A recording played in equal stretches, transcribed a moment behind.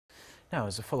Now,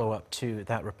 as a follow-up to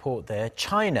that report there,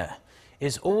 China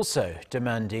is also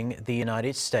demanding the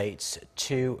United States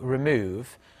to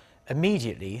remove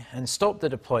immediately and stop the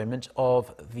deployment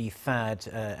of the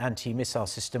THAAD anti-missile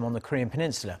system on the Korean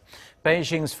Peninsula.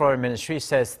 Beijing's foreign ministry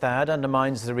says THAAD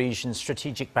undermines the region's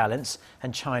strategic balance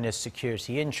and China's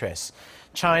security interests.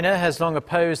 China has long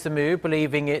opposed the move,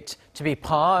 believing it to be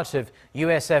part of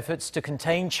US efforts to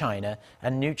contain China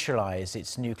and neutralize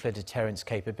its nuclear deterrence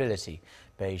capability.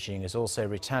 Beijing has also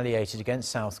retaliated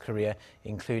against South Korea,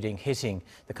 including hitting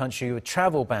the country with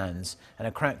travel bans and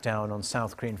a crackdown on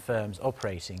South Korean firms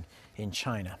operating in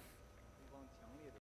China.